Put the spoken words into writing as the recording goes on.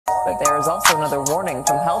But there is also another warning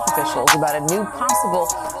from health officials about a new possible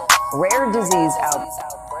rare disease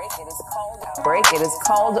outbreak. It is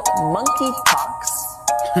called monkeypox.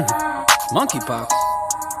 Monkeypox?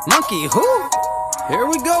 Monkey who? Here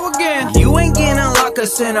we go again. You ain't gonna lock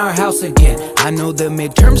us in our house again. I know the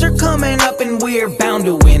midterms are coming up and we're bound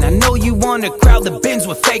to win. I know you wanna crowd the bins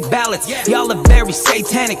with fake ballots. Y'all are very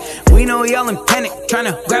satanic. We know y'all in panic, trying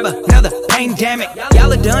to grab another pandemic.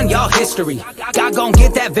 Y'all are done, y'all history. God gon'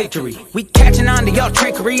 get that victory. We catching on to y'all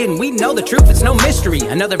trickery and we know the truth, it's no mystery.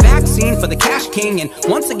 Another vaccine for the cash king, and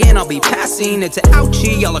once again I'll be passing. It's an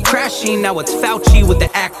ouchie, y'all are crashing. Now it's Fauci with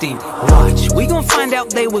the acting. Watch, we gon' find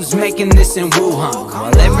out they was making this in Wuhan.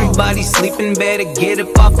 While everybody's sleeping, better get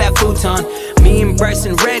up off that futon. Me and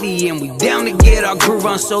Bryson ready, and we down to get our groove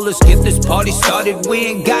on. So let's get this party started. We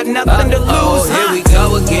ain't got nothing to lose. Here we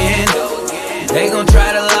go again. They gon'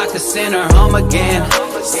 try to lock us in our home again.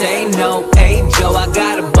 Say no, hey Joe, I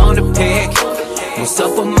got a bone to pick. What's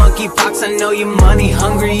up with monkeypox? I know you're money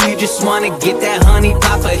hungry. You just wanna get that honey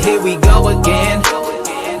pop, but here we go again.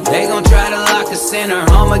 They gon' try to lock us in our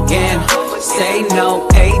home again. Say no,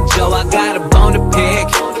 hey Joe, I got a bone to pick.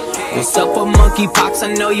 What's up with monkeypox?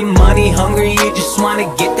 I know you're money hungry. You just wanna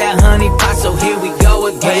get that honey pot, so here we go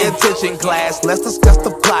again. Pay attention, class, let's discuss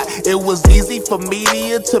the plot. It was easy for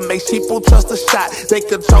media to make people trust the shot. They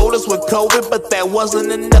controlled us with COVID, but that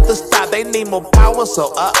wasn't enough to stop. They need more power,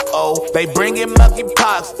 so uh-oh, they bring in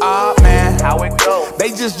monkeypox. Ah man, how it go? They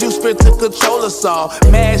just use fear to control us all.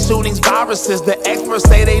 Mass shootings, viruses, the experts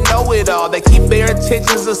say they know it all. They keep their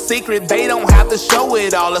intentions a secret, they don't have to show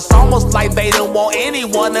it all. It's almost like they don't want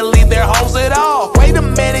anyone to leave their homes at all. Wait a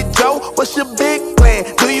minute, Joe, what's your big plan?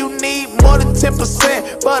 Do you need more than 10%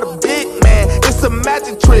 for the big man? It's a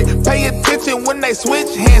magic trick, pay attention when they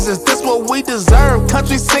switch hands. Is this what we deserve?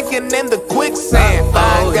 Country sinking in the quicksand.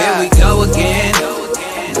 Oh, here we go again.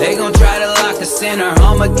 They gon' try to lock us in our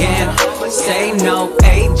home again. Say no,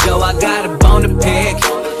 hey Joe, I got a bone to pick.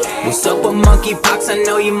 What's up with monkeypox? I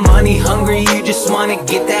know you're money hungry. You just wanna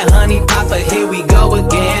get that honey pop, but here we go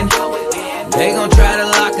again. They gon' try to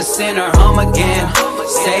lock us in our home again.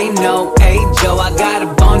 Say no, hey Joe, I got a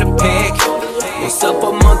bone to pick. What's up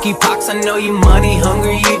with monkeypox? I know you're money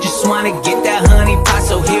hungry. You just wanna get that honey pot,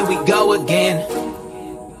 so here we go again.